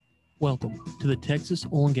Welcome to the Texas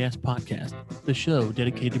Oil and Gas Podcast, the show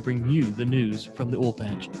dedicated to bring you the news from the oil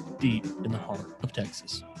patch deep in the heart of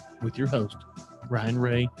Texas, with your host, Ryan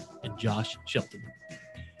Ray and Josh Shelton.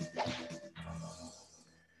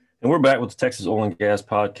 And we're back with the Texas Oil and Gas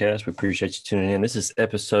Podcast. We appreciate you tuning in. This is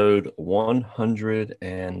episode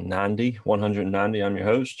 190. I'm your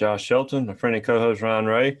host, Josh Shelton, my friend and co-host, Ryan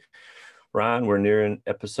Ray. Ryan, we're nearing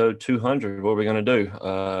episode 200. What are we going to do?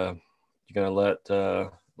 You're going to let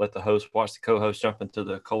the host watch the co-host jump into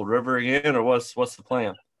the cold river again, or what's the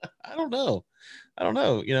plan? I don't know.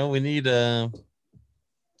 You know, we need to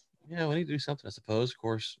do something, I suppose. Of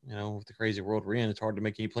course, you know, with the crazy world we're in, it's hard to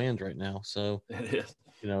make any plans right now. So It is.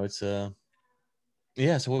 You know, it's so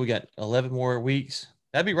what we got 11 more weeks.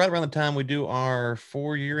 That'd be right around the time we do our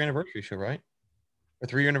 4-year anniversary show, right? Or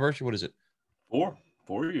 3-year anniversary. What is it?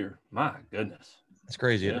 4-year. My goodness. That's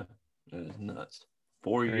crazy. Yeah. It is nuts.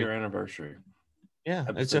 4-year anniversary. Yeah.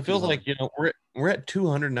 It feels like, you know, we're at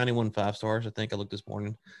 291 5 stars. I think I looked this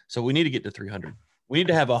morning. So we need to get to 300. We need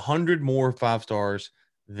to have 100 more 5 stars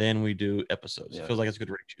than we do episodes. Yeah. It feels like it's a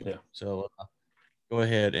good ratio. Yeah. So go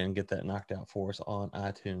ahead and get that knocked out for us on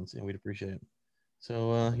iTunes, and we'd appreciate it.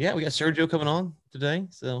 So, we got Sergio coming on today.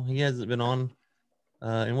 So he hasn't been on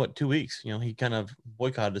in 2 weeks. You know, he kind of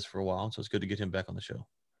boycotted us for a while, so it's good to get him back on the show.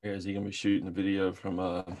 Yeah, is he going to be shooting a video from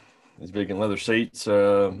his vegan leather seats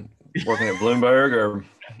working at Bloomberg or?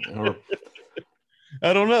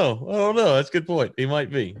 I don't know. That's a good point. He might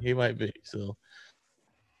be. So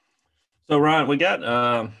Ryan, we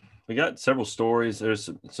got several stories. There's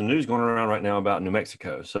some news going around right now about New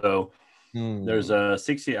Mexico. So there's a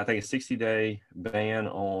 60-day ban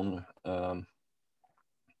on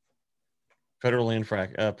federal land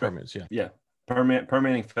permits. Yeah.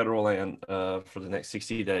 Permitting federal land for the next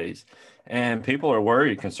 60 days. And people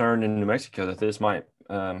are concerned in New Mexico that this might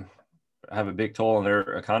have a big toll on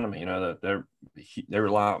their economy. You know, that they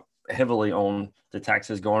rely heavily on the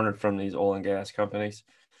taxes garnered from these oil and gas companies.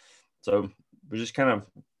 So we're just kind of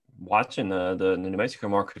watching the New Mexico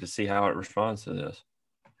market to see how it responds to this.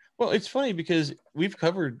 Well, it's funny because we've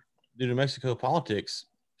covered the New Mexico politics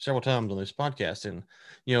several times on this podcast. And,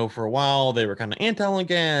 you know, for a while they were kind of anti-oil and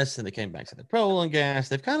gas, and they came back to the pro-oil and gas.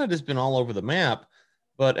 They've kind of just been all over the map.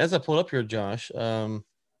 But as I pulled up here, Josh,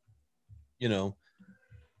 you know,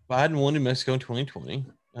 Biden won New Mexico in 2020,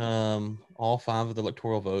 all 5 of the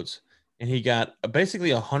electoral votes, and he got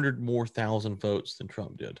basically 100,000 more votes than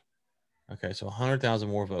Trump did. Okay, so 100,000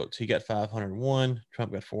 more votes. He got 501.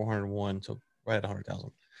 Trump got 401. So right at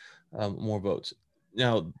 100,000 more votes.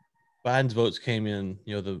 Now, Biden's votes came in,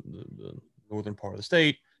 you know, the northern part of the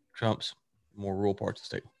state. Trump's more rural parts of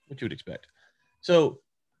the state, what you would expect. So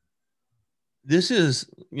this is,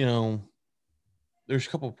 you know, there's a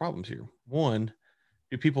couple of problems here. One,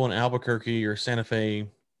 do people in Albuquerque or Santa Fe,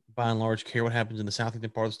 by and large, care what happens in the southeastern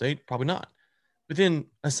part of the state? Probably not. But then,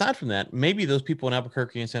 aside from that, maybe those people in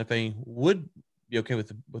Albuquerque and Santa Fe would be okay with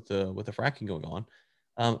the fracking going on.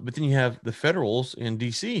 But then you have the federals in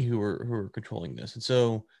D.C. who are controlling this, and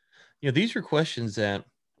so, you know, these are questions that,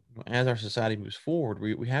 as our society moves forward,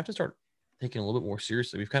 we have to start taking a little bit more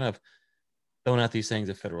seriously. We've kind of thrown out these things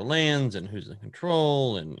of federal lands and who's in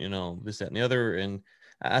control, and, you know, this, that, and the other. And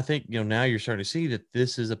I think, you know, now you're starting to see that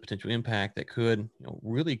this is a potential impact that could, you know,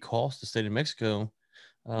 really cost the state of Mexico.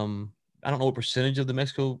 I don't know what percentage of the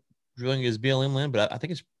Mexico drilling is BLM land, but I think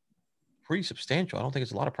it's pretty substantial. I don't think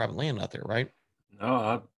it's a lot of private land out there, right?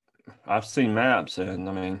 No, I've seen maps, and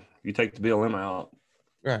I mean, you take the BLM out,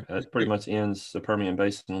 right? That pretty much ends the Permian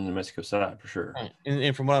Basin on the Mexico side for sure. Right.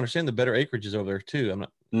 And from what I understand, the better acreage is over there too. I'm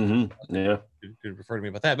not. Yeah. To refer to me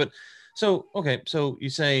about that, but so okay. So you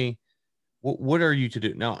say, what are you to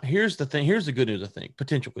do now? Here's the thing. Here's the good news. I think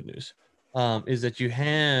potential good news is that you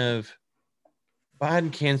have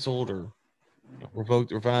Biden canceled or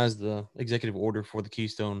revised the executive order for the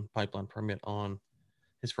Keystone Pipeline permit on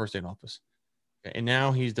his first day in office. Okay, and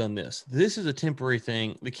now he's done this. This is a temporary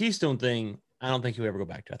thing. The Keystone thing, I don't think he'll ever go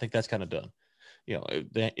back to. I think that's kind of done. You know,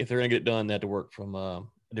 if they're going to get it done, they have to work from a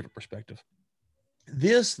different perspective.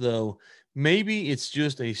 This, though, maybe it's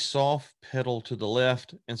just a soft pedal to the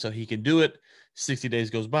left, and so he can do it. 60 days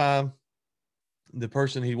goes by. The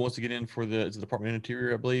person he wants to get in for the Department of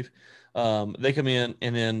Interior, I believe, they come in,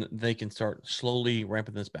 and then they can start slowly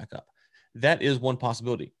ramping this back up. That is one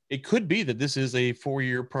possibility. It could be that this is a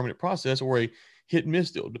 4-year permanent process or a hit and miss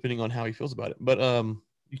deal, depending on how he feels about it. But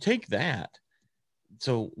you take that.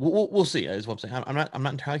 So we'll see. Is what I'm saying. I'm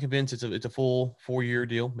not entirely convinced it's a full 4-year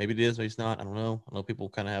deal. Maybe it is, maybe it's not. I don't know. I know people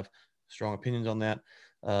kind of have strong opinions on that.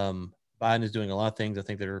 Biden is doing a lot of things I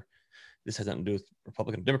think that are this has nothing to do with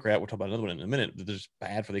Republican and Democrat. We'll talk about another one in a minute. They're just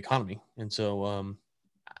bad for the economy. And so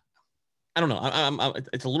I don't know.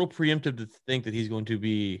 It's a little preemptive to think that he's going to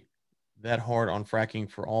be that hard on fracking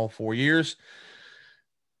for all 4 years.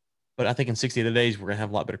 But I think in 60 days, we're going to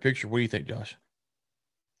have a lot better picture. What do you think, Josh?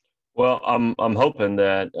 Well, I'm hoping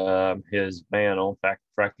that his ban on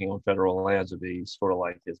fracking on federal lands would be sort of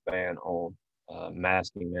like his ban on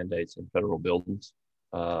masking mandates in federal buildings.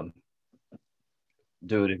 Um,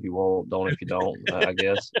 do it if you want, don't if you don't. I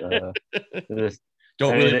guess. This,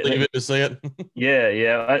 Don't I really mean, believe it to say it. yeah,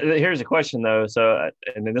 yeah. Here's a question though. So,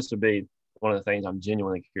 and then this would be one of the things I'm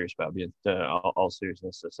genuinely curious about. Being all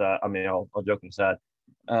seriousness aside, I mean, all joking aside,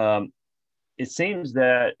 um, it seems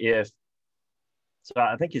that if so,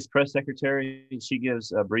 I think his press secretary she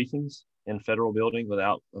gives briefings in federal building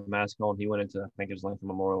without a mask on. He went into I think it was Lincoln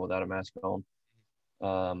Memorial without a mask on.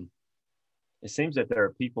 Um, it seems that there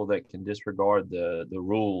are people that can disregard the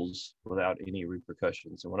rules without any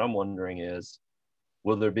repercussions. And what I'm wondering is,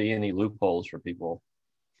 will there be any loopholes for people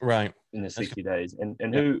Right. in the That's 60 days? And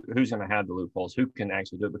yeah. who's going to have the loopholes? Who can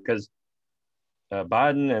actually do it? Because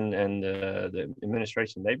Biden and the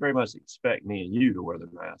administration, they very much expect me and you to wear the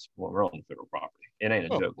mask when we're on the federal property. It ain't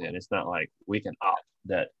a joke then. It's not like we can opt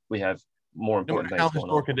that we have more No important matter how things going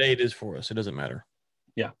historic on. a day it is for us, it doesn't matter.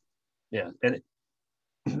 Yeah. Yeah. And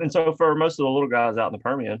so for most of the little guys out in the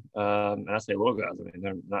Permian, and I say little guys, I mean,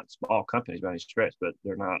 they're not small companies by any stretch, but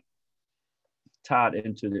they're not tied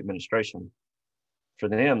into the administration. For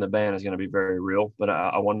them, the ban is going to be very real, but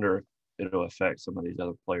I wonder if it'll affect some of these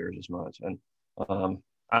other players as much. And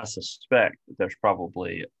I suspect that there's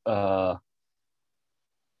probably some.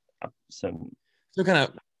 So kind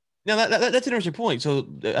of now that's an interesting point. So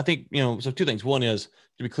I think so two things. One is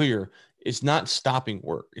to be clear, it's not stopping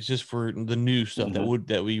work. It's just for the new stuff Mm-hmm.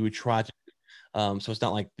 that we would try to. So it's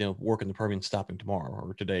not like work in the Permian stopping tomorrow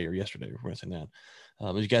or today or yesterday. We're going to say that.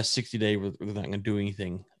 You got 60 days where they're not going to do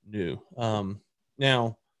anything new.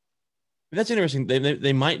 Now. That's interesting.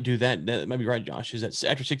 They might do that. That might be right, Josh. Is that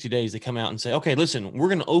after 60 days they come out and say, okay, listen, we're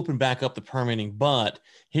going to open back up the permitting, but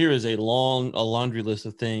here is a laundry list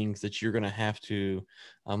of things that you're going to have to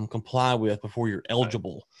comply with before you're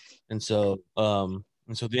eligible. And so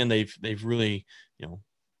then they've really kind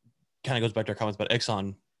of goes back to our comments about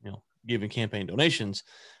Exxon giving campaign donations.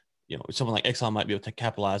 Someone like Exxon might be able to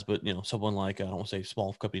capitalize, but someone like I don't want to say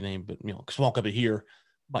small company name, but small company here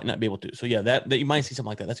might not be able to. So yeah, that you might see something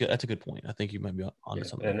like that. That's a good point. I think you might be onto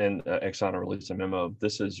something. And then Exxon released a memo.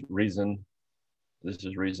 This is reason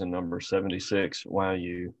number 76 why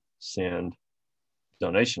you send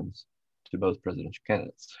donations to both presidential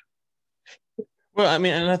candidates. Well, I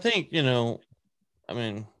mean, and I think I'm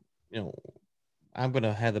going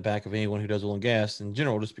to have the back of anyone who does oil and gas in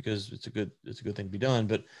general, just because it's a good thing to be done.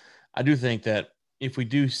 But I do think that if we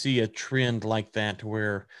do see a trend like that, to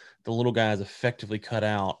where the little guys effectively cut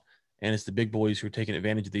out, and it's the big boys who are taking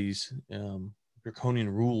advantage of these draconian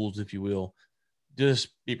rules, if you will, just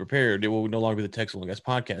be prepared. It will no longer be the Texas Oil and Gas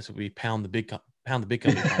podcast. It will be Pound the Big Company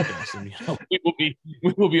podcast, and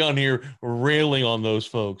we will be on here railing on those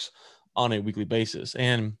folks on a weekly basis.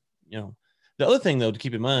 And the other thing though to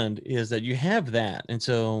keep in mind is that you have that, and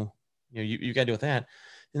so you got to deal with that.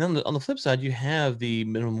 And on the flip side, you have the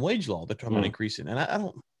minimum wage law that talking about increasing, and I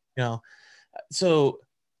don't, so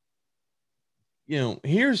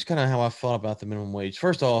here's kind of how I thought about the minimum wage.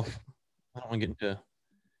 First off, I don't want to get into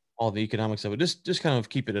all the economics of it. Just kind of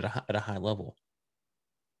keep it at a high level.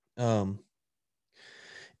 I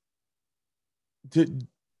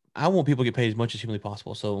want people to get paid as much as humanly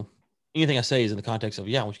possible. So anything I say is in the context of,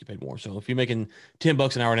 I want you to get paid more. So if you're making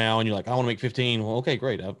 $10 an hour now and you're like, I want to make 15, well, okay,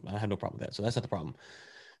 great. I have no problem with that. So that's not the problem.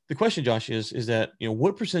 The question, Josh, is that,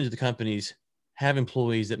 what percentage of the companies have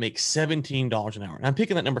employees that make $17 an hour? And I'm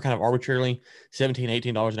picking that number kind of arbitrarily, $17,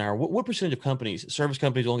 $18 an hour. What percentage of companies, service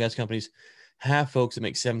companies, oil and gas companies, have folks that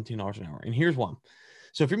make $17 an hour? And here's one.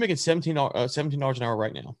 So if you're making $17 an hour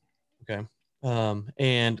right now, okay,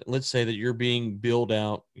 and let's say that you're being billed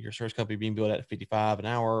out, your service company being billed out at 55 an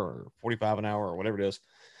hour or 45 an hour or whatever it is.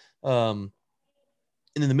 And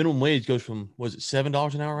then the minimum wage goes from, was it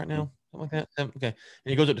 $7 an hour right now? Something like that. Okay.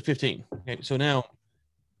 And it goes up to 15. Okay. So now,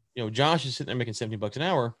 Josh is sitting there making $17 an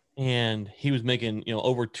hour, and he was making,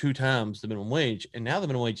 over 2 times the minimum wage. And now the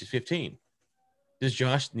minimum wage is 15. Does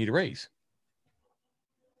Josh need a raise?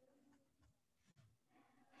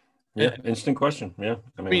 Yeah, interesting question. Yeah,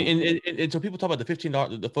 I mean, and so people talk about the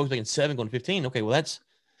 $15, the folks making 7 going to 15. Okay, well that's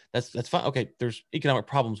fine. Okay, there's economic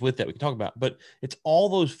problems with that we can talk about, but it's all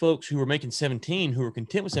those folks who were making 17 who were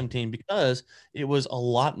content with 17 because it was a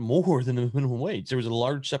lot more than the minimum wage. There was a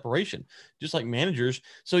large separation, just like managers.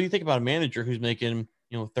 So you think about a manager who's making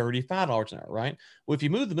 $35 an hour, right? Well, if you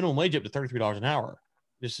move the minimum wage up to $33 an hour,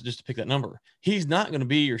 just to pick that number. He's not going to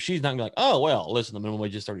be, or she's not going to be like, oh, well, listen, the minimum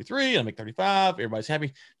wage is 33. I make 35. Everybody's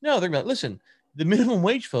happy. No, they're going to be like, listen, the minimum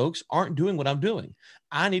wage folks aren't doing what I'm doing.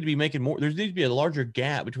 I need to be making more. There needs to be a larger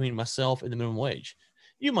gap between myself and the minimum wage.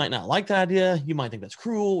 You might not like the idea. You might think that's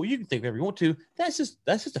cruel. You can think whatever you want to. That's just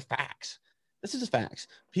the facts. This is the facts.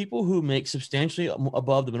 People who make substantially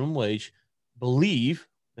above the minimum wage believe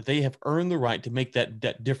that they have earned the right to make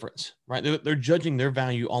that difference, right? They're judging their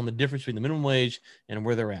value on the difference between the minimum wage and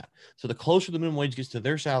where they're at. So the closer the minimum wage gets to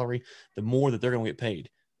their salary, the more that they're going to get paid,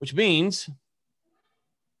 which means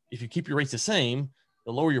if you keep your rates the same,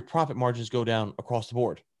 the lower your profit margins go down across the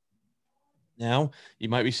board. Now, you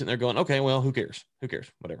might be sitting there going, okay, well, who cares? Who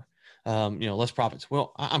cares? Whatever. Less profits.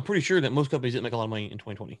 Well, I'm pretty sure that most companies didn't make a lot of money in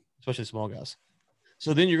 2020, especially small guys.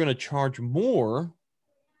 So then you're going to charge more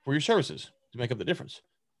for your services to make up the difference.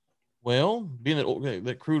 Well, being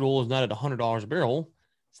that crude oil is not at $100 a barrel,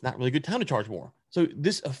 it's not really a good time to charge more. So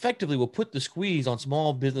this effectively will put the squeeze on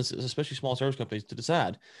small businesses, especially small service companies, to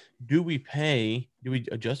decide, do we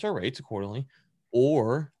adjust our rates accordingly,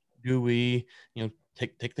 or do we,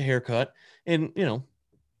 take the haircut? And,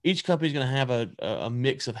 each company is going to have a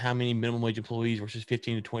mix of how many minimum wage employees versus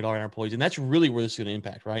 $15 to $20 an hour employees. And that's really where this is going to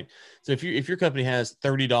impact, right? So if your company has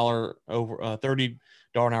 $30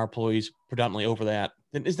 an hour employees predominantly over that,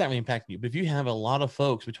 then it's not really impacting you. But if you have a lot of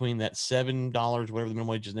folks between that $7, whatever the minimum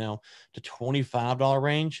wage is now, to $25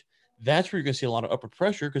 range, that's where you're going to see a lot of upward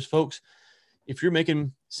pressure. Because folks, if you're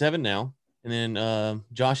making $7 now, and then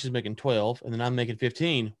Josh is making 12, and then I'm making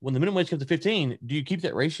 15, when the minimum wage comes to 15, do you keep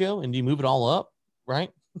that ratio and do you move it all up?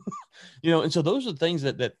 Right. And so those are the things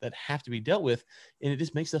that have to be dealt with, and it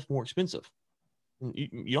just makes stuff more expensive.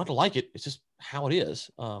 You don't have to like it. It's just how it is.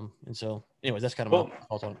 And so anyways, that's kind of my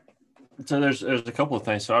thoughts on it. So there's a couple of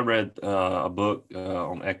things. So I read a book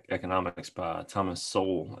on economics by Thomas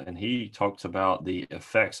Sowell, and he talks about the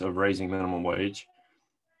effects of raising minimum wage.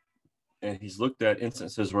 And he's looked at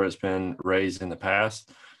instances where it's been raised in the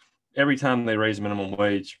past. Every time they raise minimum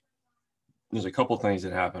wage, there's a couple of things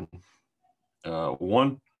that happen.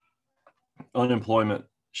 One, unemployment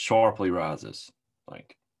sharply rises,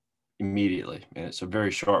 like immediately, and it's a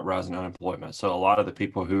very sharp rise in unemployment. So a lot of the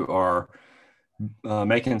people who are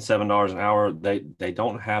making $7 an hour, they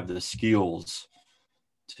don't have the skills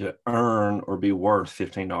to earn or be worth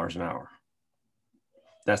 $15 an hour.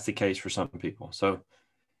 That's the case for some people. So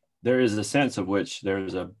there is a sense of which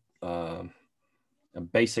there's a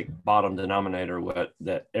basic bottom denominator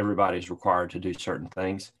that everybody's required to do certain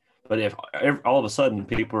things. But if all of a sudden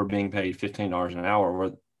people are being paid $15 an hour,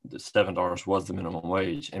 where the $7 was the minimum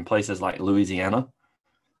wage in places like Louisiana,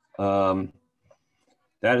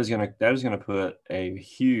 that is going to put a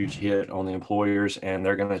huge hit on the employers, and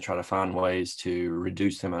they're going to try to find ways to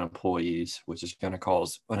reduce the amount of employees, which is going to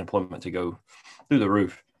cause unemployment to go through the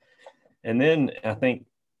roof. And then I think,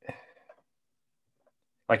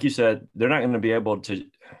 like you said, they're not going to be able to.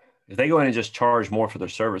 If they go in and just charge more for their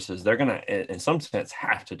services, they're going to, in some sense,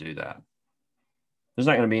 have to do that. There's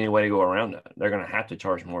not going to be any way to go around it. They're going to have to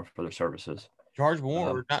charge more for their services. Charge more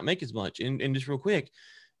or not make as much. And just real quick,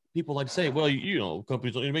 people like to say, well,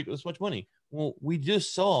 companies don't need to make this much money. Well, we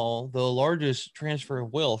just saw the largest transfer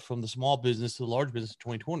of wealth from the small business to the large business in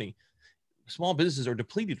 2020. Small businesses are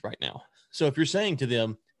depleted right now. So if you're saying to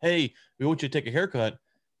them, hey, we want you to take a haircut,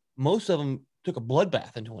 most of them took a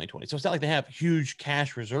bloodbath in 2020. So it's not like they have huge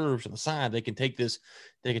cash reserves on the side. They can take this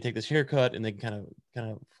haircut and they can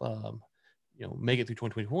kind of make it through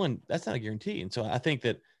 2021. That's not a guarantee. And so I think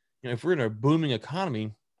that, if we're in a booming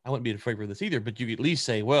economy, I wouldn't be in favor of this either, but you could at least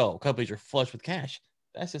say, well, companies are flush with cash.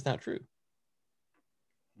 That's just not true.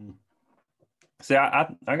 See, I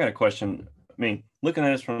got a question. I mean, looking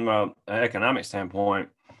at this from an economic standpoint,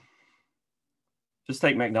 just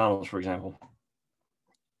take McDonald's, for example.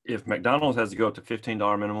 If McDonald's has to go up to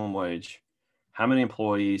 $15 minimum wage, how many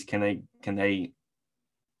employees can they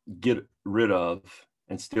get rid of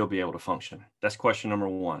and still be able to function? That's question number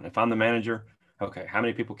one. If I'm the manager, okay, how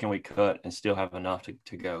many people can we cut and still have enough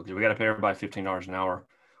to go? Because we got to pay everybody $15 an hour.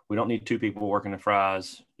 We don't need two people working the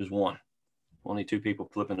fries, just one. We'll need two people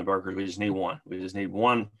flipping the burgers. We just need one. We just need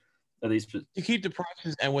one of these. To keep the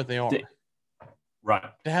prices at what they are. Right.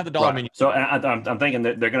 To have the dollar menu. So I'm thinking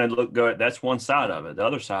that they're going to look good. That's one side of it. The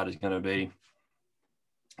other side is going to be,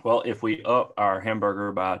 well, if we up our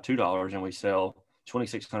hamburger by $2 and we sell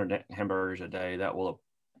 2,600 hamburgers a day, that will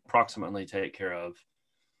approximately take care of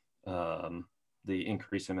the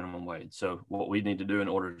increase in minimum wage. So what we need to do in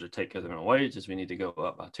order to take care of the minimum wage is we need to go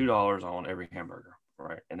up by $2 on every hamburger,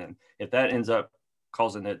 right? And then if that ends up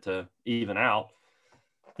causing it to even out,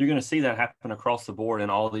 you're going to see that happen across the board in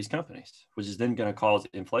all of these companies, which is then going to cause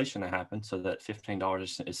inflation to happen. So that $15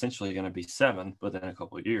 is essentially going to be $7 within a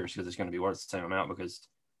couple of years, because it's going to be worth the same amount, because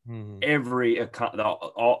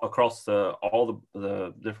all across all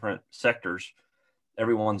the different sectors,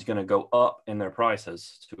 everyone's going to go up in their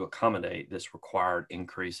prices to accommodate this required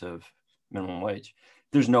increase of minimum wage.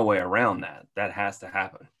 There's no way around that. That has to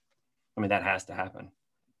happen. I mean, that has to happen.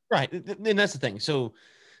 Right. And that's the thing. So,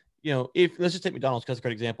 if let's just take McDonald's because it's a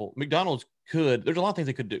great example. McDonald's there's a lot of things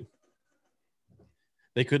they could do.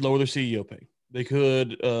 They could lower their CEO pay. They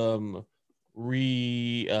could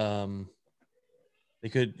they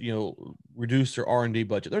could, reduce their R&D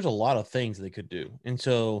budget. There's a lot of things they could do. And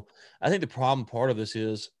so I think the problem part of this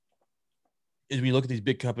is when you look at these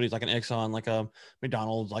big companies like an Exxon, like a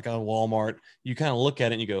McDonald's, like a Walmart, you kind of look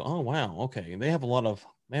at it and you go, oh, wow, okay. And they have a lot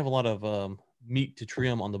of meat to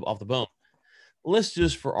trim off the bone. Let's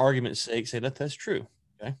just, for argument's sake, say that's true.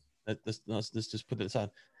 Okay. Let's just put that aside.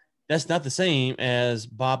 That's not the same as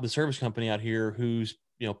Bob, the service company out here, who's,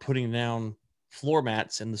 putting down floor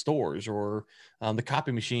mats in the stores, or the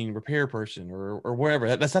copy machine repair person, or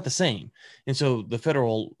wherever. That's not the same. And so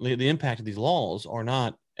the impact of these laws are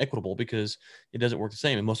not equitable, because it doesn't work the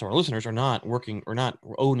same. And most of our listeners are not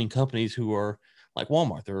owning companies who are like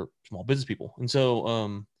Walmart. They're small business people. And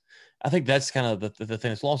so I think that's kind of the thing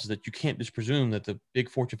that's lost, is that you can't just presume that the big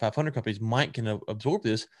Fortune 500 companies can absorb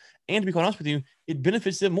this. And to be quite honest with you, it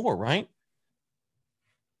benefits them more, right?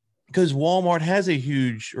 Because Walmart has a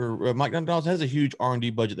huge, or McDonald's has a huge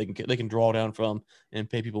R&D budget they can draw down from and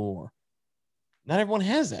pay people more. Not everyone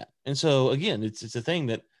has that. And so again, it's a thing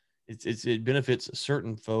that it benefits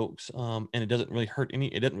certain folks, and it doesn't really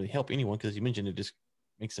it doesn't really help anyone, because you mentioned it just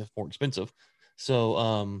makes it more expensive.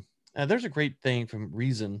 So there's a great thing from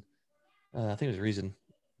Reason. I think it was Reason,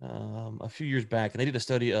 a few years back, and they did a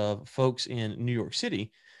study of folks in New York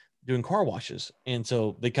City doing car washes. And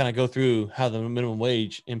so they kind of go through how the minimum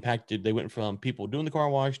wage impacted. They went from people doing the car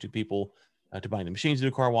wash to people to buying the machines to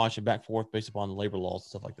do the car wash, and back and forth based upon the labor laws and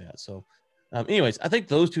stuff like that. So anyways, I think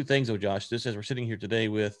those two things, though, Josh, just as we're sitting here today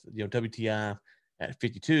with, WTI at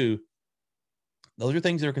 52, those are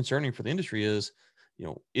things that are concerning for the industry. Is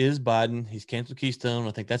Biden, he's canceled Keystone.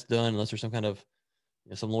 I think that's done, unless there's some kind of,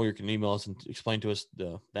 some lawyer can email us and explain to us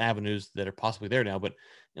the avenues that are possibly there now. But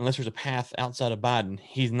unless there's a path outside of Biden,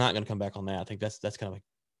 he's not going to come back on that. I think that's kind of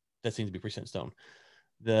that seems to be pretty set in stone.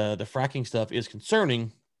 The fracking stuff is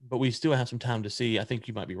concerning, but we still have some time to see. I think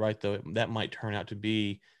you might be right, though. That might turn out to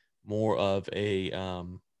be more of a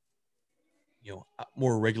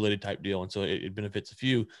more regulated type deal, and so it benefits a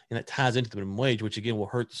few, and that ties into the minimum wage, which again will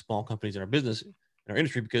hurt the small companies in our business, in our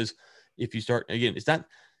industry, because if you start again, it's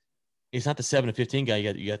not the 7 to 15 guy.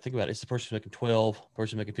 You got to think about it. It's the person who's making 12,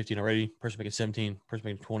 person making 15 already, person making 17, person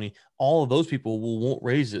making 20. All of those people will want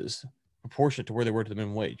raises proportionate to where they were to the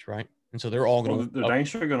minimum wage, right? And so they're all going to. They're dang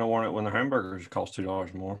sure going to want it when the hamburgers cost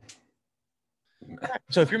 $2 more.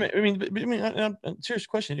 So if you're, a serious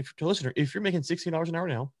question, if to a listener, if you're making $16 an hour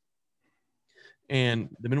now, and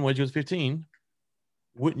the minimum wage goes 15,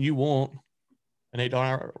 wouldn't you want an $8 an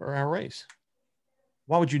hour raise?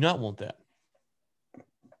 Why would you not want that?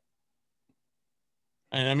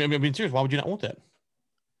 And I'm being serious. Why would you not want that?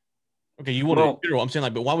 Okay, you want it. I'm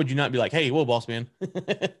saying, but why would you not be like, hey, well, boss man,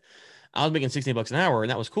 I was making $16 an hour,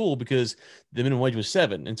 and that was cool because the minimum wage was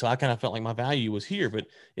 7, and so I kind of felt like my value was here. But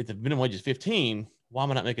if the minimum wage is 15, why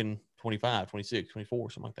am I not making 25, 26, 24,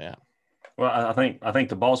 something like that? Well, I think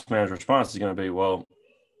the boss man's response is going to be, well,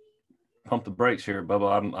 pump the brakes here,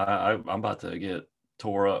 Bubba. I'm about to get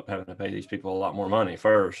tore up having to pay these people a lot more money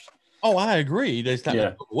first. Oh, I agree. That's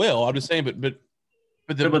not well. I'm just saying, but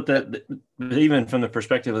even from the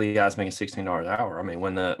perspective of the guys making $16 an hour, I mean,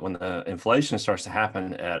 when the inflation starts to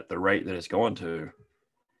happen at the rate that it's going to,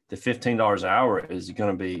 the $15 an hour is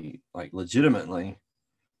going to be like legitimately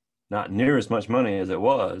not near as much money as it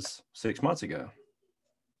was 6 months ago,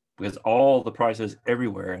 because all the prices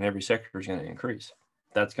everywhere in every sector is going to increase.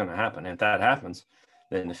 That's going to happen. And if that happens,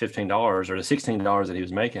 then the $15 or the $16 that he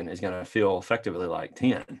was making is going to feel effectively like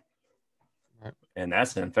 10. Right. And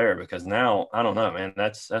that's unfair, because now, I don't know, man,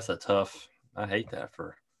 that's a tough, I hate that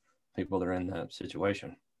for people that are in that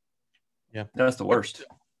situation. Yeah. That's the worst.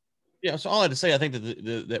 Yeah. So all I had to say, I think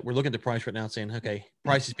that we're looking at the price right now and saying, okay,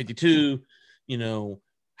 price is 52,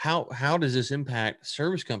 how does this impact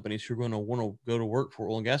service companies who are going to want to go to work for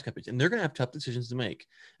oil and gas companies? And they're going to have tough decisions to make.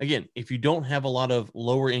 Again, if you don't have a lot of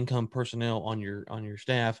lower income personnel on your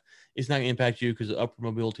staff, it's not going to impact you because of the upward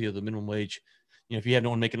mobility of the minimum wage. If you have no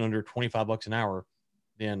one making under $25 an hour,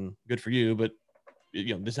 then good for you. But this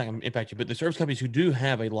is not going to impact you, but the service companies who do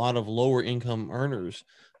have a lot of lower income earners,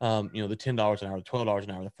 the $10 an hour, the $12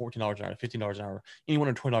 an hour, the $14 an hour, the $15 an hour, anyone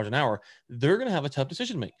under $20 an hour, they're going to have a tough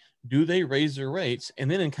decision to make. Do they raise their rates? And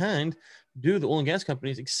then in kind, do the oil and gas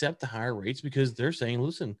companies accept the higher rates because they're saying,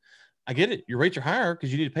 listen, I get it. Your rates are higher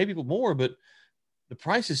because you need to pay people more, but the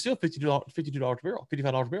price is still $52 a barrel,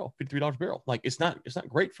 $55 a barrel, $53 a barrel. Like it's not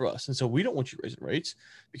great for us. And so we don't want you raising rates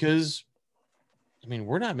because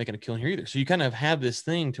we're not making a killing here either. So you kind of have this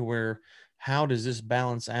thing to where how does this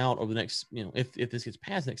balance out over the next, if this gets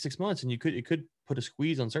past the next 6 months, and it could put a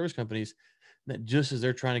squeeze on service companies that just as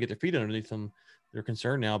they're trying to get their feet underneath them, they're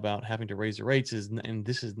concerned now about having to raise their rates and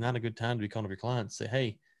this is not a good time to be calling up your clients and say,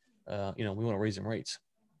 hey, we want to raise them rates.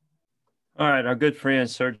 All right, our good friend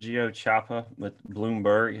Sergio Chapa with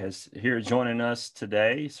Bloomberg is here joining us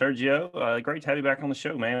today. Sergio, great to have you back on the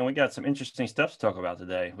show, man. We got some interesting stuff to talk about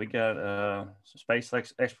today. We got some space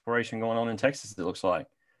exploration going on in Texas, it looks like.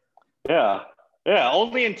 Yeah,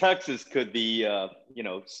 only in Texas could the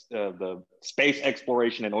space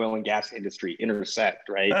exploration and oil and gas industry intersect,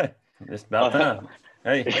 right? Hey, it's about time.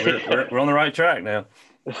 Hey, we're on the right track now.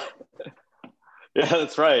 Yeah,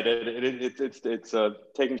 that's right. It's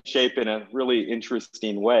taking shape in a really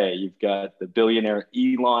interesting way. You've got the billionaire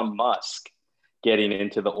Elon Musk getting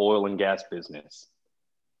into the oil and gas business.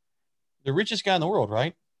 The richest guy in the world,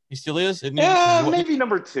 right? He still is? Yeah, maybe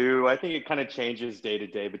number two. I think it kind of changes day to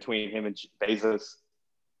day between him and Bezos.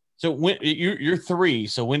 So when you're three,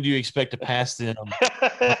 so when do you expect to pass them?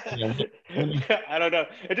 I don't know.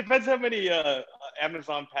 It depends how many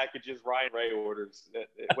Amazon packages Ryan Ray orders,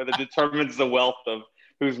 whether it determines the wealth of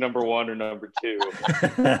who's number one or number two.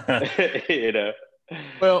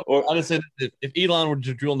 Well, I just said that if Elon were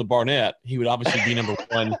to drill in the Barnett, he would obviously be number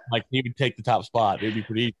one. Like he would take the top spot. It would be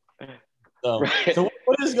pretty easy. Right. So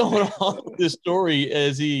what is going on with this story?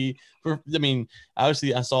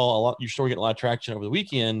 Obviously I saw your story get a lot of traction over the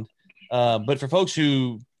weekend. But for folks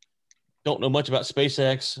who don't know much about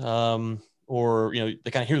SpaceX, or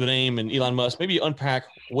they kind of hear the name and Elon Musk, maybe unpack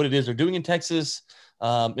what it is they're doing in Texas,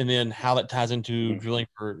 and then how that ties into drilling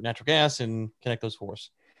for natural gas and connect those for us.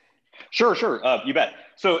 Sure. You bet.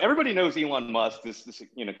 So everybody knows Elon Musk, this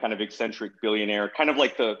kind of eccentric billionaire, kind of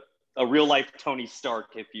like a real life Tony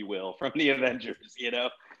Stark, if you will, from the Avengers,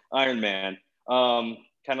 Iron Man,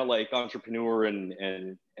 kind of like entrepreneur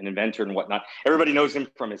and inventor and whatnot. Everybody knows him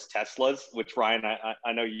from his Teslas, which Ryan,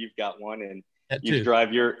 I know you've got one and you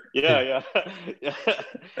drive your, yeah.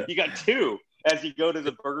 You got two as you go to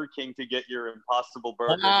the Burger King to get your Impossible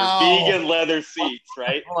Burger, your vegan leather seats,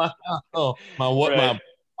 right? Oh, my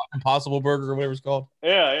Impossible Burger or whatever it's called.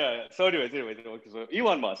 Yeah. So anyways, so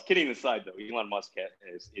Elon Musk, kidding aside though, Elon Musk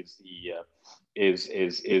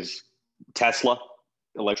is Tesla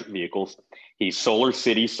electric vehicles. He's Solar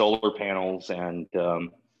City solar panels, and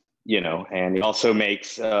and he also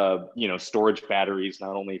makes storage batteries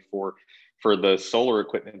not only for the solar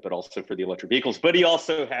equipment but also for the electric vehicles. But he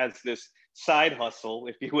also has this side hustle,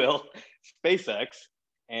 if you will, SpaceX,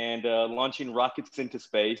 and launching rockets into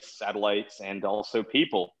space, satellites, and also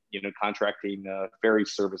people, contracting ferry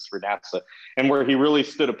service for NASA. And where he really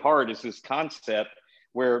stood apart is this concept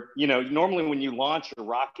where, normally when you launch a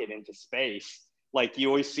rocket into space, like you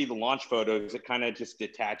always see the launch photos, it kind of just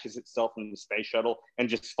detaches itself from the space shuttle and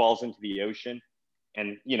just falls into the ocean.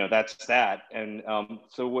 And, that's that. And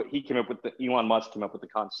so what he came up with, Elon Musk came up with the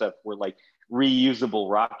concept where like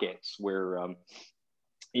reusable rockets where,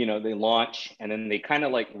 they launch and then they kind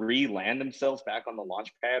of like re-land themselves back on the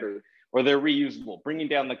launch pad, or they're reusable, bringing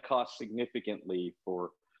down the cost significantly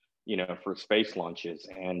for space launches.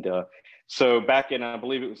 And so back in, I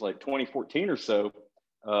believe it was like 2014 or so,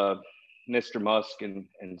 Mr. Musk and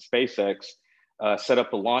SpaceX set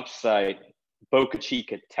up a launch site, Boca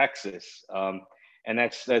Chica, Texas. And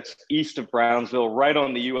that's east of Brownsville, right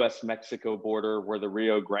on the US-Mexico border where the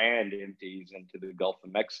Rio Grande empties into the Gulf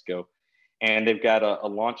of Mexico. And they've got a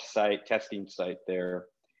launch site, testing site there.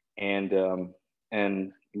 And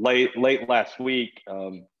late last week,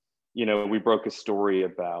 we broke a story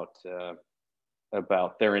about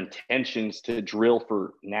their intentions to drill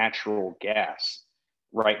for natural gas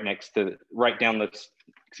right down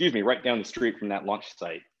the street from that launch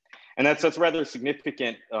site. And that's rather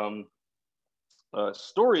significant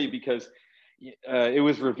story because it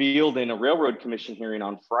was revealed in a Railroad Commission hearing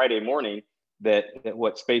on Friday morning that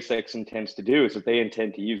what SpaceX intends to do is that they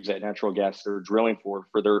intend to use that natural gas they're drilling for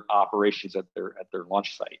their operations at their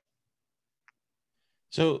launch site.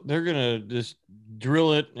 So they're gonna just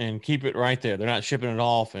drill it and keep it right there. They're not shipping it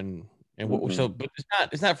off and Mm-hmm. So, but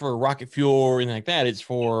it's not for rocket fuel or anything like that. It's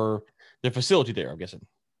for the facility there, I'm guessing.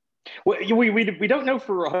 Well, we don't know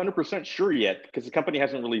for 100% sure yet because the company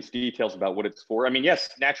hasn't released details about what it's for. I mean, yes,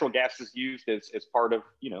 natural gas is used as part of,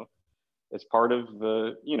 as part of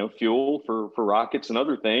the, fuel for rockets and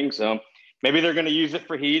other things. Maybe they're going to use it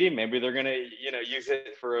for heating. Maybe they're going to, use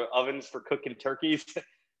it for ovens for cooking turkeys,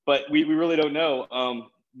 but we really don't know.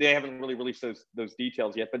 They haven't really released those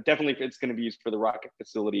details yet, but definitely it's going to be used for the rocket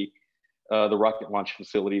facility, the rocket launch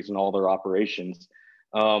facilities and all their operations.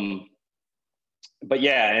 But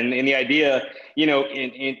yeah, and the idea,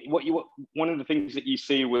 one of the things that you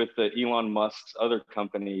see with Elon Musk's other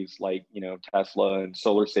companies like, Tesla and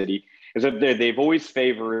Solar City is that they've always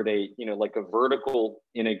favored like a vertical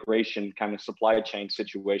integration kind of supply chain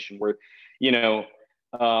situation where,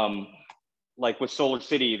 like with Solar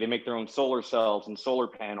City, they make their own solar cells and solar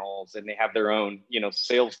panels, and they have their own,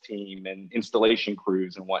 sales team and installation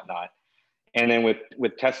crews and whatnot. And then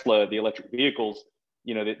with Tesla, the electric vehicles,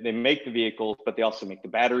 they make the vehicles, but they also make the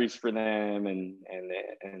batteries for them, and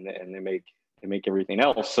they make everything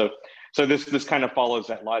else. So this kind of follows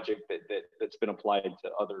that logic that's been applied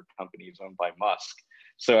to other companies owned by Musk.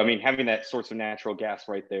 So I mean, having that source of natural gas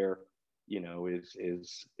right there,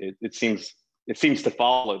 it seems to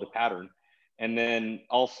follow the pattern. And then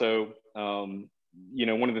also, one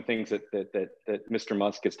of the things that Mr.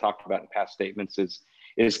 Musk has talked about in past statements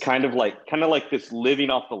is kind of like this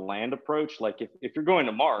living off the land approach. Like if you're going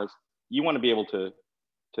to Mars, you want to be able to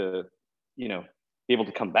be able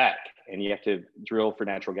to come back, and you have to drill for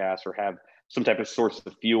natural gas or have some type of source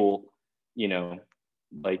of fuel,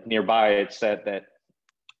 like nearby. It's said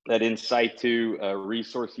that in situ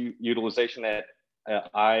resource utilization at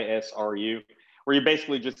ISRU, where you're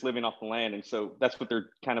basically just living off the land. And so that's what they're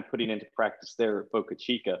kind of putting into practice there at Boca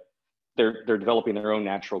Chica. They're developing their own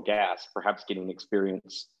natural gas, perhaps getting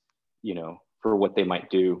experience, for what they might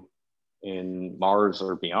do in Mars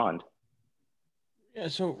or beyond. Yeah.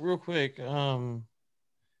 So real quick,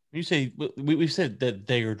 you say we said that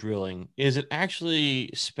they are drilling. Is it actually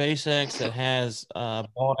SpaceX that has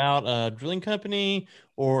bought out a drilling company,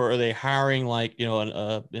 or are they hiring like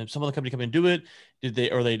some other company come and do it?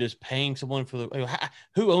 Are they just paying someone for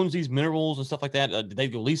who owns these minerals and stuff like that? Did they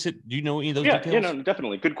lease it? Do you know any of those details? Yeah, no,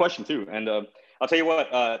 definitely. Good question too. And I'll tell you what,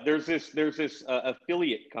 there's this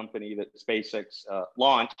affiliate company that SpaceX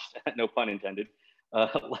launched, no pun intended,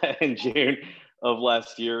 in June of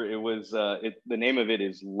last year. It was the name of it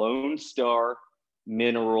is Lone Star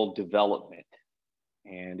Mineral Development,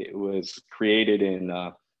 and it was created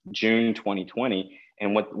in June 2020.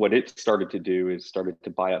 And what it started to do is started to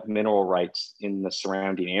buy up mineral rights in the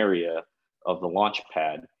surrounding area of the launch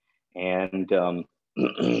pad. And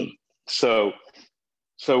so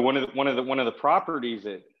one of the properties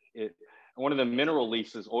one of the mineral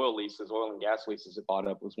leases, oil and gas leases it bought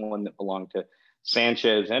up was one that belonged to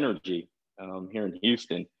Sanchez Energy here in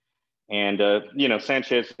Houston. And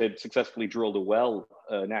Sanchez had successfully drilled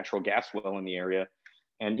a natural gas well in the area.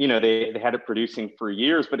 And, they had it producing for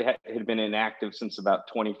years, but it had been inactive since about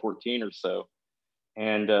 2014 or so.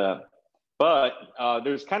 And, but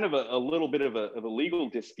there's kind of a little bit of a legal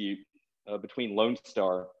dispute between Lone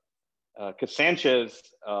Star, because Sanchez,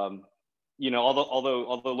 although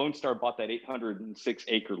Lone Star bought that 806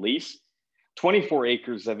 acre lease, 24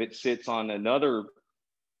 acres of it sits on another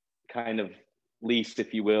kind of lease,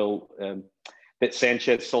 if you will, that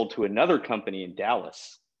Sanchez sold to another company in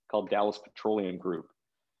Dallas called Dallas Petroleum Group.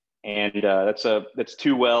 And that's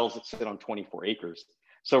two wells that sit on 24 acres.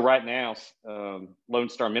 So right now, Lone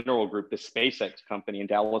Star Mineral Group, the SpaceX company, and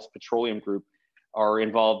Dallas Petroleum Group are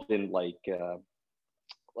involved in like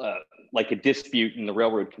a dispute in the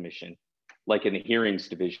Railroad Commission, like in the hearings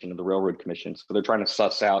division of the Railroad Commission. So they're trying to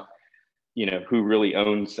suss out, who really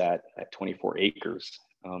owns that 24 acres.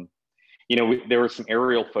 There were some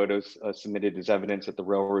aerial photos submitted as evidence at the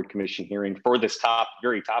Railroad Commission hearing for this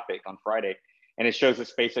very topic on Friday. And it shows that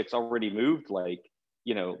SpaceX already moved like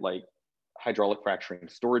hydraulic fracturing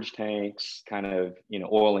storage tanks, kind of,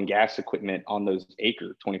 oil and gas equipment on those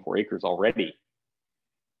 24 acres already.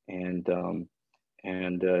 And now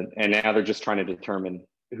they're just trying to determine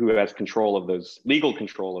who has legal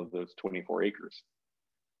control of those 24 acres.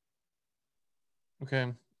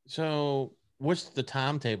 Okay. So what's the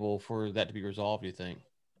timetable for that to be resolved, do you think?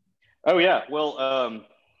 Oh, yeah. Well,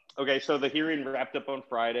 okay. So the hearing wrapped up on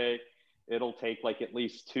Friday. It'll take like at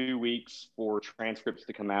least 2 weeks for transcripts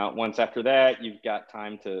to come out. Once after that, you've got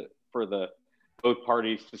time for both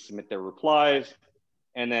parties to submit their replies.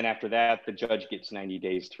 And then after that, the judge gets 90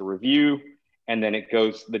 days to review. And then it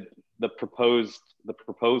goes, the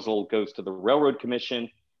proposal goes to the Railroad Commission.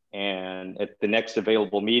 And at the next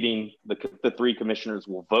available meeting, the three commissioners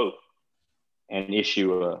will vote and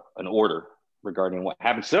issue an order. regarding what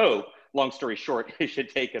happened. So, long story short, it should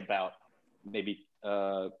take about maybe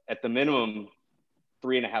at the minimum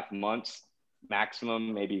 3.5 months,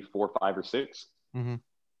 maximum maybe 4, 5, or 6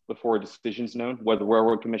 before a decision's known, whether the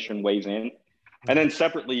Railroad Commission weighs in. And then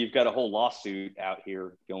separately, you've got a whole lawsuit out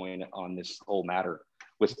here going on this whole matter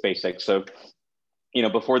with SpaceX. So,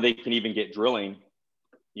 before they can even get drilling,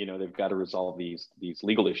 they've got to resolve these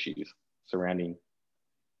legal issues surrounding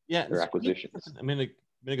their acquisitions. I mean, a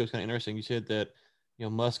minute ago was kind of interesting. You said that,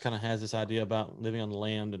 Musk kind of has this idea about living on the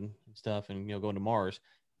land and stuff and, going to Mars.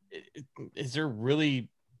 Is there really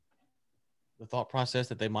the thought process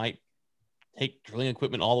that they might take drilling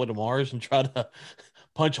equipment all the way to Mars and try to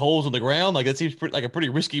punch holes in the ground? Like, that seems like a pretty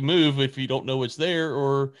risky move if you don't know what's there.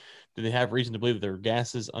 Or do they have reason to believe that there are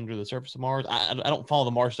gases under the surface of Mars? I don't follow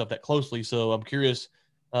the Mars stuff that closely, so I'm curious.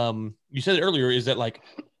 You said it earlier, is that like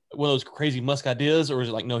one of those crazy Musk ideas, or is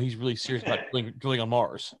it like, no, he's really serious about drilling on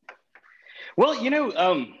Mars? Well,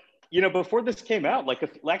 before this came out, like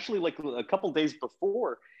a couple days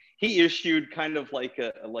before, he issued kind of like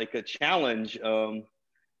a challenge.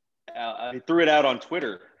 I threw it out on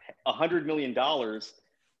Twitter, $100 million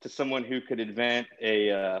to someone who could invent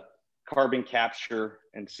a carbon capture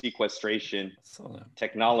and sequestration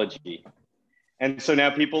technology. And so now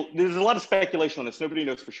there's a lot of speculation on this. Nobody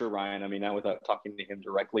knows for sure, Ryan. I mean, now without talking to him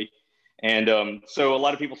directly. And so a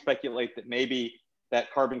lot of people speculate that maybe that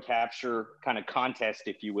carbon capture kind of contest,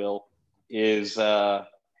 if you will, has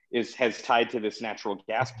tied to this natural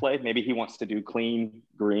gas play. Maybe he wants to do clean,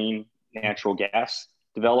 green, natural gas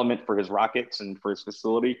development for his rockets and for his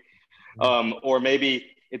facility. Or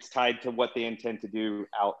maybe it's tied to what they intend to do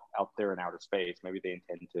out there in outer space. Maybe they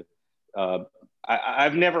intend to,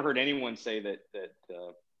 I've never heard anyone say that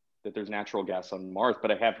there's natural gas on Mars, but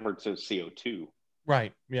I have heard CO2.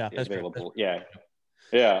 Right. Yeah. That's available. Right.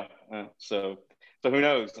 Yeah. So who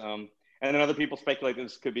knows? And then other people speculate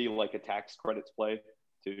this could be like a tax credits play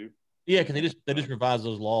too. Yeah, because they just revise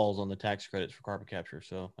those laws on the tax credits for carbon capture.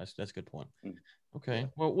 So that's a good point. Okay.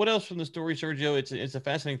 Well, what else from the story, Sergio? It's a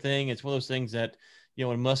fascinating thing. It's one of those things that,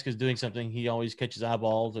 when Musk is doing something, he always catches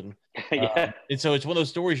eyeballs, and and so it's one of those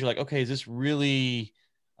stories you're like, okay, is this really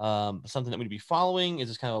something that we need to be following? Is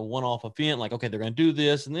this kind of a one-off event? Like, okay, they're going to do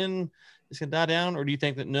this, and then it's going to die down, or do you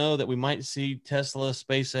think that we might see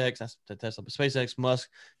SpaceX, Musk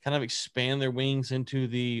kind of expand their wings into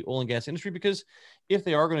the oil and gas industry? Because if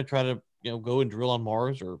they are going to try to go and drill on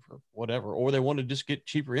Mars or whatever, or they want to just get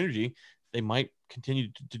cheaper energy, they might continue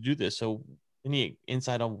to do this. So any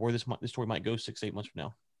insight on where this story might go 6-8 months from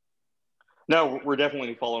now? No, we're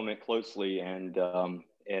definitely following it closely. And I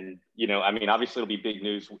mean, obviously it'll be big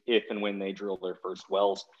news if and when they drill their first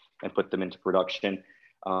wells and put them into production.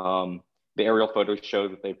 The aerial photos show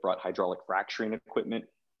that they've brought hydraulic fracturing equipment,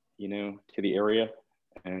 to the area.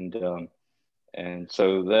 And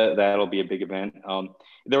so that'll be a big event.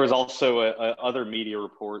 There was also other media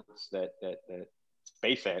reports that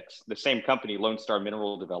SpaceX, the same company, Lone Star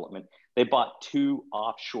Mineral Development, they bought 2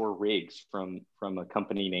 offshore rigs from a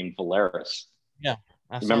company named Valaris. Yeah.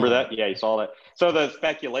 Remember that? Yeah, you saw that. So the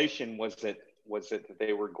speculation was that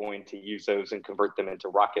they were going to use those and convert them into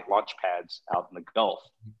rocket launch pads out in the Gulf.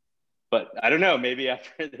 But I don't know, maybe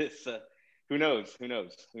after this, who knows? Who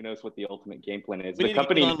knows what the ultimate game plan is? The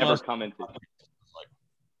company never commented.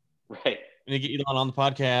 Right. We need to get Elon on the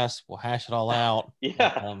podcast. We'll hash it all out.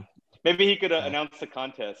 Yeah. Maybe he could announce the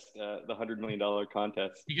contest, the $100 million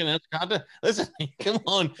contest. He can announce the contest. Listen, come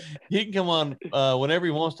on. He can come on whenever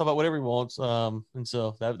he wants, talk about whatever he wants. And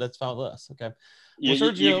so that's fine with us. Okay. Well,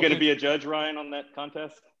 Sergio, you going to be a judge, Ryan, on that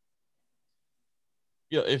contest?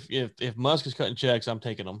 Yeah. If Musk is cutting checks, I'm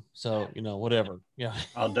taking them. So, whatever. Yeah.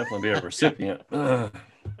 I'll definitely be a recipient.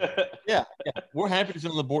 Yeah. We're happy to sit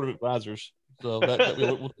on the board of advisors. So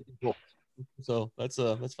we'll take control. So that's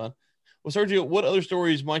fine. Well, Sergio, what other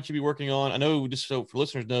stories might you be working on? I know, just so for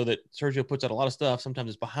listeners know, that Sergio puts out a lot of stuff.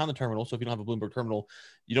 Sometimes it's behind the terminal. So if you don't have a Bloomberg terminal,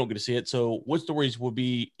 you don't get to see it. So what stories will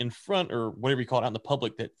be in front, or whatever you call it, out in the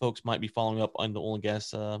public, that folks might be following up on the oil and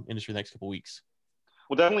gas industry the next couple of weeks?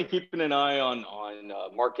 Well, definitely keeping an eye on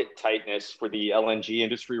market tightness for the LNG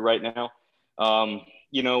industry right now.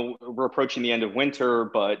 We're approaching the end of winter,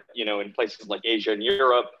 but, in places like Asia and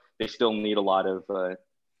Europe, they still need a lot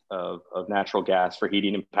of natural gas for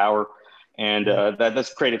heating and power. And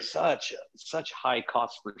that's created such high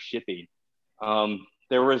costs for shipping.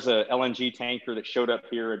 There was a LNG tanker that showed up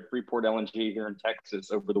here at Freeport LNG here in Texas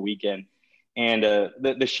over the weekend. And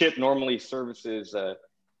the ship normally services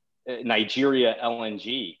Nigeria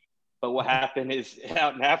LNG. But what happened is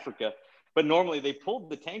out in Africa, but normally they pulled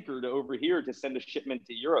the tanker over here to send a shipment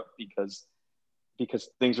to Europe because because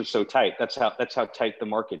things are so tight. That's how tight the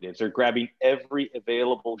market is. They're grabbing every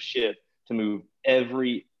available ship to move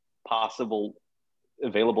every possible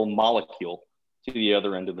available molecule to the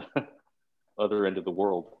other end of the other end of the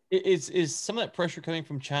world. Is some of that pressure coming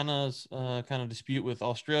from China's kind of dispute with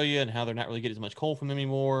Australia and how they're not really getting as much coal from them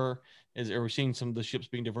anymore? Are we seeing some of the ships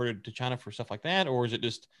being diverted to China for stuff like that, or is it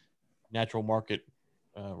just natural market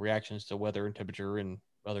reactions to weather and temperature and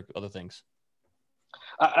other things?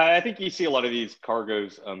 I think you see a lot of these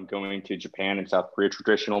cargoes going to Japan and South Korea,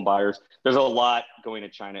 traditional buyers. There's a lot going to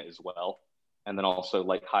China as well. And then also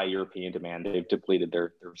like high European demand. They've depleted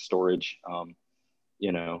their storage,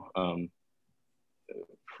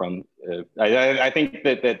 from I think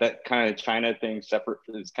that kind of China thing separate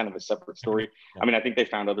is kind of a separate story. Yeah. I mean, I think they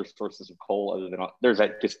found other sources of coal other than there's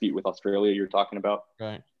that dispute with Australia you're talking about.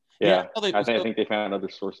 Right. Yeah. I think they found other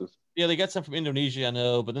sources. Yeah, they got some from Indonesia, I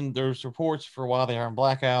know, but then there's reports for a while they are in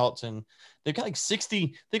blackouts, and they've got like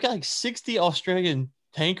 60 Australian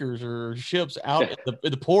tankers or ships out in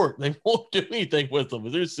the port. They won't do anything with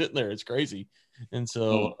them. They're sitting there. It's crazy. And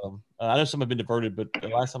so I know some have been diverted, but the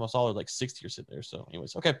last time I saw, like 60 are sitting there. So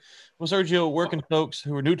anyways, okay. Well, Sergio, where can folks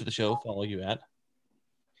who are new to the show follow you at?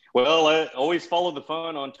 Well, I always follow the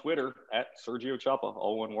fun on Twitter at Sergio Chapa,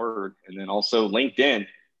 all one word. And then also LinkedIn.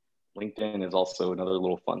 LinkedIn is also another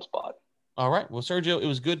little fun spot. All right. Well, Sergio, it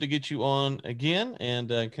was good to get you on again, and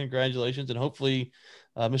congratulations. And hopefully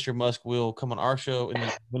Mr. Musk will come on our show. And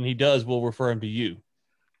then when he does, we'll refer him to you.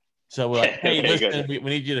 So we're like, hey, listen, we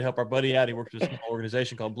need you to help our buddy out. He works with a small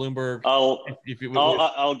organization called Bloomberg. I'll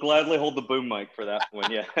gladly hold the boom mic for that one.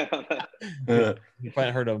 Yeah. You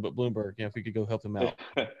probably heard of him, but Bloomberg, if we could go help him out,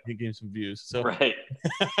 he gave him some views. So right.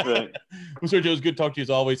 Well, Sergio, it was good to talk to you as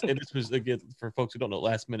always. And this was, again, for folks who don't know,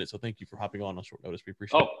 last minute. So thank you for hopping on short notice. We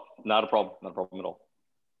appreciate it. Not a problem. Not a problem at all.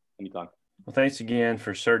 Anytime. Well, thanks again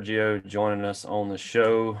for Sergio joining us on the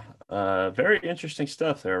show. Very interesting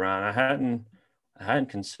stuff there, Ryan. I hadn't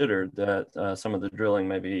considered that some of the drilling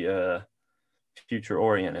may be future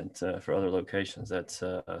oriented for other locations. That's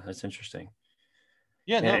interesting.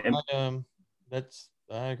 Yeah,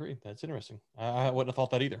 I agree. That's interesting. I wouldn't have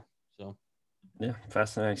thought that either. So yeah,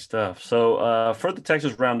 fascinating stuff. So for the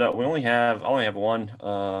Texas Roundup, I only have one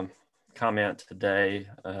comment today,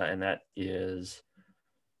 and that is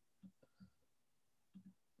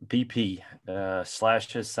BP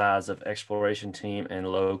slashes size of exploration team and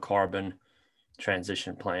low carbon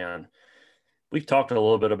transition plan. We've talked a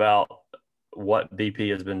little bit about what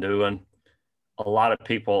BP has been doing. A lot of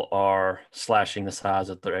people are slashing the size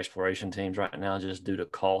of their exploration teams right now just due to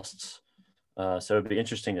costs. So it'd be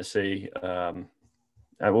interesting to see.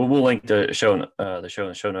 We'll link the show in the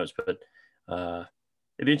show notes, but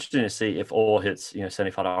it'd be interesting to see if oil hits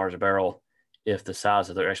 $75 a barrel, if the size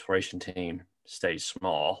of their exploration team stays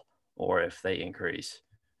small or if they increase.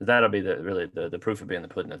 That'll be the proof of being the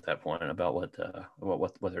pudding at that point about what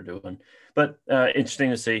they're doing. But interesting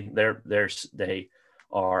to see. They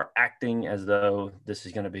are acting as though this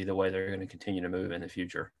is going to be the way they're going to continue to move in the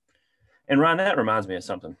future. And Ryan, that reminds me of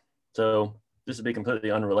something. So this would be completely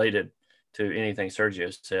unrelated to anything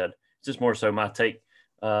Sergio said. It's just more so my take.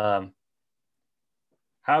 How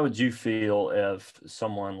would you feel if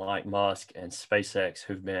someone like Musk and SpaceX,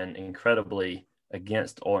 who've been incredibly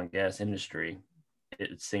against oil and gas industry,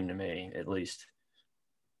 it seemed to me, at least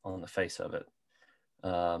on the face of it,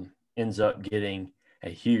 ends up getting a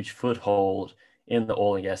huge foothold in the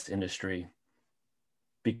oil and gas industry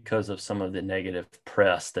because of some of the negative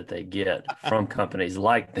press that they get from companies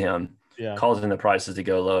like them, causing the prices to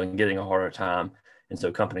go low and getting a harder time. And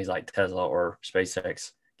so companies like Tesla or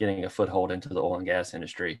SpaceX getting a foothold into the oil and gas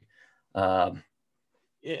industry.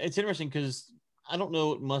 It's interesting because I don't know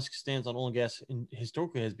what Musk stands on oil and gas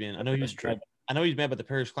historically has been. I know he's true. I know he's mad about the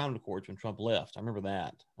Paris Climate Accords when Trump left. I remember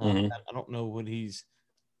that. I don't know what his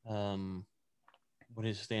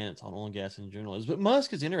stance on oil and gas in general is. But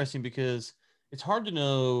Musk is interesting because it's hard to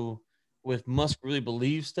know if Musk really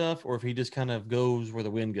believes stuff or if he just kind of goes where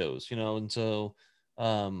the wind goes, And so,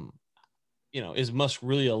 is Musk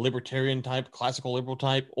really a libertarian type, classical liberal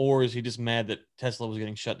type, or is he just mad that Tesla was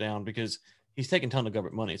getting shut down because he's taking a ton of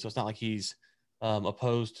government money? So it's not like he's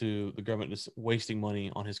opposed to the government just wasting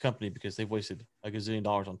money on his company because they've wasted a gazillion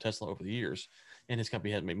dollars on Tesla over the years, and his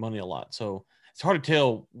company hasn't made money a lot. So it's hard to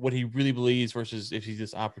tell what he really believes versus if he's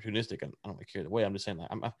just opportunistic. I don't really care the way. I'm just saying that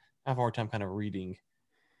I have a hard time kind of reading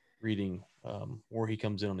where he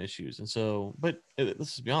comes in on issues. And so, but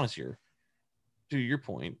let's just be honest here. To your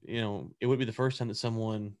point, it would be the first time that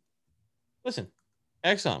someone, listen,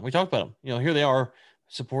 Exxon, we talked about them. Here they are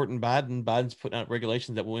supporting Biden. Biden's putting out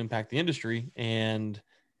regulations that will impact the industry, and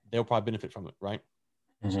they'll probably benefit from it, right?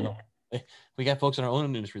 Mm-hmm. So we got folks in our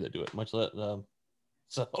own industry that do it. Much less,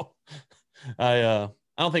 so I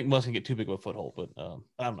don't think Musk can get too big of a foothold, but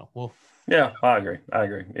I don't know. Well, yeah, I agree.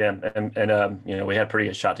 Yeah, and you know, we had a pretty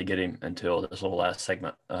good shot to get him until this little last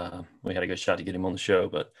segment. We had a good shot to get him on the show,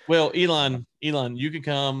 but Elon, you can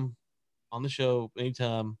come on the show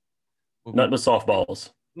anytime. Nothing but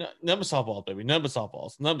softballs. Nothing but softballs, baby. Nothing but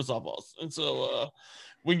softballs. And so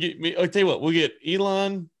we can get me. I'll tell you what, we'll get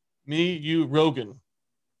Elon, me, you, Rogan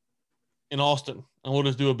in Austin, and we'll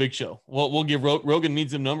just do a big show. We'll give Rogan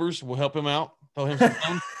needs some numbers. We'll help him out. Tell him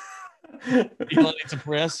some Elon needs some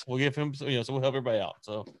press. We'll give him, so we'll help everybody out.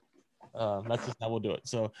 So that's just how we'll do it.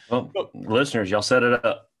 So, listeners, y'all set it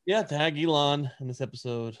up. Yeah, tag Elon in this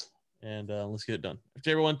episode, and let's get it done. To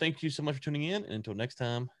everyone, thank you so much for tuning in, and until next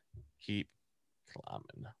time, keep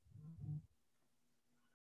climbing.